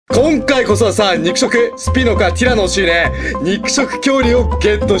今回こそはさ、肉食スピノかティラノ欲しいね。肉食恐竜を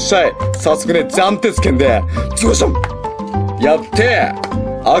ゲットしたい。早速ね、暫定券でズゴシャンやって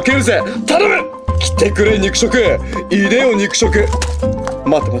開けるぜ。頼む、来てくれ肉食、いでよ肉食。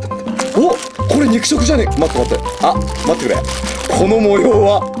待って、お、これ肉食じゃねえ。待って、あ、待ってくれ。この模様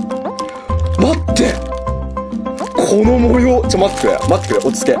は、待って、この模様、待ってくれ、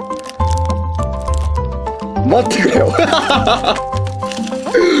落ち着け。待ってくれよ。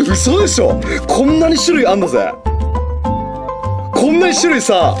嘘でしょ。こんなに種類あんだぜ。こんなに種類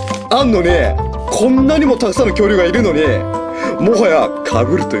さあんのに、こんなにもたくさんの恐竜がいるのに、もはや被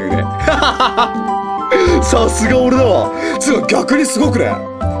るというね。さすが俺だわ。つうか逆にすごくね、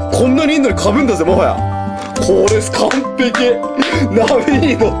こんなにいんのに被んだぜ。もはやこれ完璧。波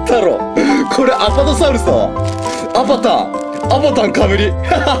に乗ったろ。これアパトサウルスだわ。アパタン被り。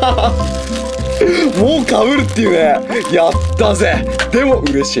もう被るっていうね。やったぜ。でも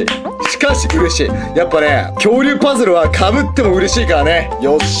嬉しい。しかし嬉しい。やっぱね、恐竜パズルは被っても嬉しいからね。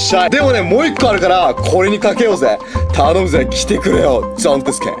よっしゃ。でもね、もう一個あるからこれにかけようぜ。頼むぜ、来てくれよ。暫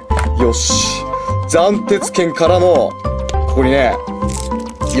定券。よし、暫定券からのここにね、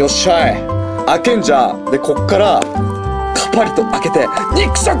よっしゃい、開けんじゃん。でこっからカパリと開けて、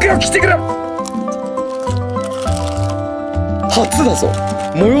肉食よ来てくれ。初だぞ。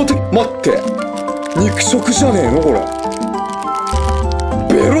模様的、待って、肉食じゃねえのこれ。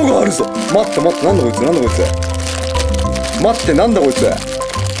ベロがあるぞ。待って、なんだこいつ。待って、なんだこいつ。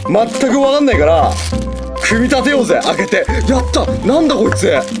全く分かんないから組み立てようぜ。開けて、やった。なんだこい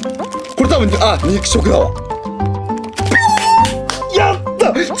つ。これ多分、肉食だわ。やっ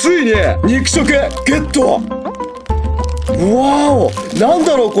た、ついに肉食ゲット。わお、なん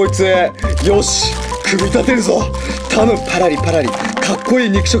だろうこいつ。よし、組み立てるぞ。頼む、パラリ、かっこいい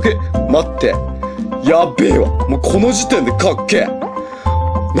肉食。待って、やべえわ。もうこの時点でかっけえ。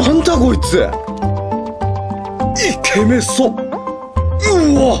なんだこいつ、イケメソ。うわ、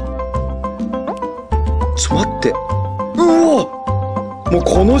ちょ待って、うわ、もう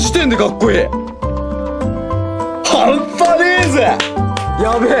この時点でかっこいい。半端ねえぜ。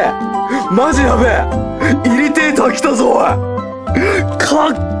やべえ、マジやべえ。イリテーター来たぞおい。か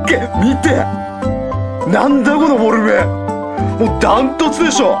っけ、見て、なんだこのフォルム。もうダントツ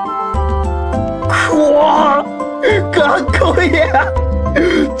でしょ。くわー、かっこいい。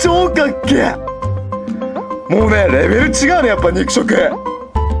超かっけえ。もうね、レベル違うね、やっぱ肉食イ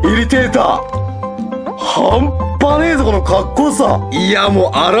リテーター。半端ねえぞこのかっこよさ。いやも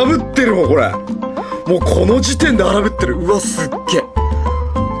う荒ぶってるもんこれ。もうこの時点で荒ぶってる。うわ、すっげえ。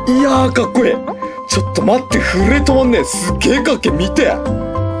いやーかっこいい。ちょっと待って、震え止まんねえ。すっげえかっけえ。見て、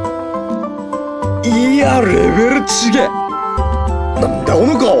いやレベルちげえ。なんだこ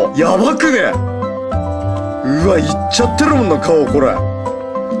の顔、やばくね。うわ、いっちゃってるもんな顔これ。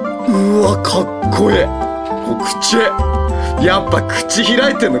うわ、かっこいい。口、やっぱ口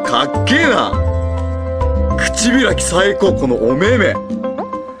開いてんのかっけえな。口開き最高。このお目目、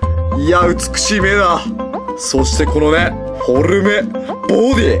いや美しい目だ。そしてこのねフォルム、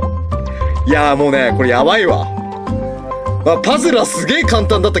ボディ、いやもうねこれやばいわ。パズルはすげえ簡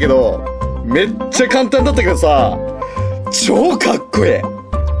単だったけど、めっちゃ簡単だったけどさ、超かっこいい。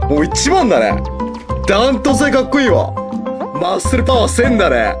もう一番だね。ダントツでかっこいいわ。マッスルパワー1000だ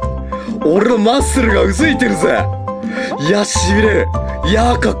ね。俺のマッスルがうずいてるぜ。いやしびれる。い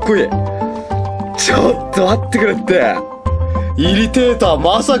やかっこいい。ちょっと待ってくれって。イリテーター、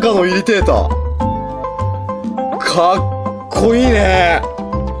まさかのイリテーター、かっこいいね。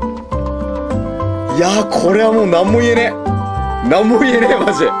いやこれはもう何も言えねえ。何も言えねえ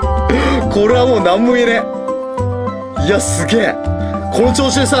マジ。これはもう何も言えねえ。いやすげえ。この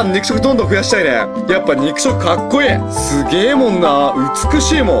調子でさ、肉食どんどん増やしたいね。やっぱ肉食かっこいい。すげえもんな。美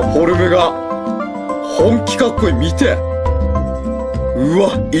しいもんフォルムが。本気かっこいい。見て、う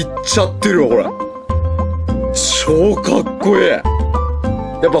わ、いっちゃってるわこれ。超かっこいい。やっ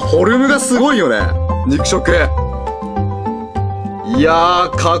ぱフォルムがすごいよね肉食。いや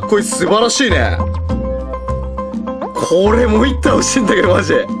ーかっこいい。素晴らしいね。これもう一体欲しいんだけどマ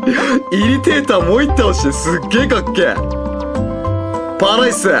ジ。イリテーターもう一体欲しい。すっげえかっけえ。パラ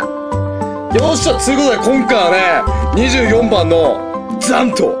イス。よっしゃ、つうことで今回はね24番のザ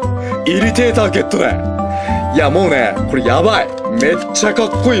ンとイリテーターゲットね。いやもうねこれやばい。めっちゃかっ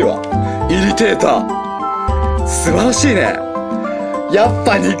こいいわイリテーター。素晴らしいね。やっ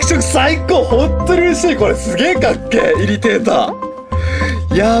ぱ肉食最高。本当に嬉しい。これすげえかっけえイリテータ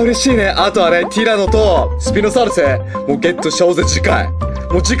ー。いやー嬉しいね。あとはねティラノとスピノサウルスもうゲットしちゃおうぜ次回。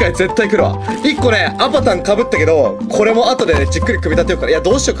もう次回絶対来るわ。1個ね、アバタン被ったけど、これも後でね、じっくり組み立てようから。いや、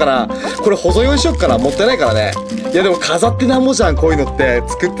どうしようかな。これ保存用にしよっかな。もったいないからね。いや、でも飾ってなんぼじゃん、こういうのって。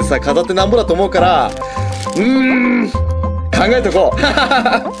作ってさ、飾ってなんぼだと思うから、考えとこう。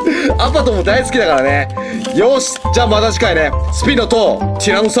アパトも大好きだからね。よし、じゃあまた次回ね、スピノと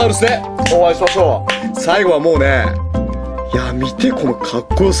ティラノサウルスでお会いしましょう。最後はもうね、いや、見てこのかっ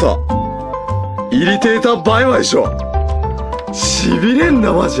こよさ。イリテーターバイバイでしょ。痺れん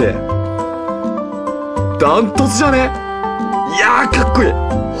な、マジ。ダントツじゃね。いやー、かっこいい。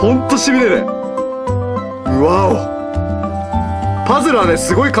ほんと痺れる。うわお。パズルはね、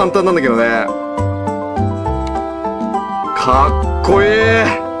すごい簡単なんだけどね。かっこいい。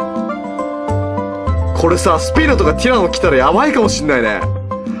これさ、スピードとかティラノ来たらやばいかもしんないね。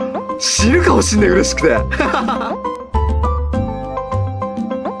死ぬかもしんない、嬉しくて。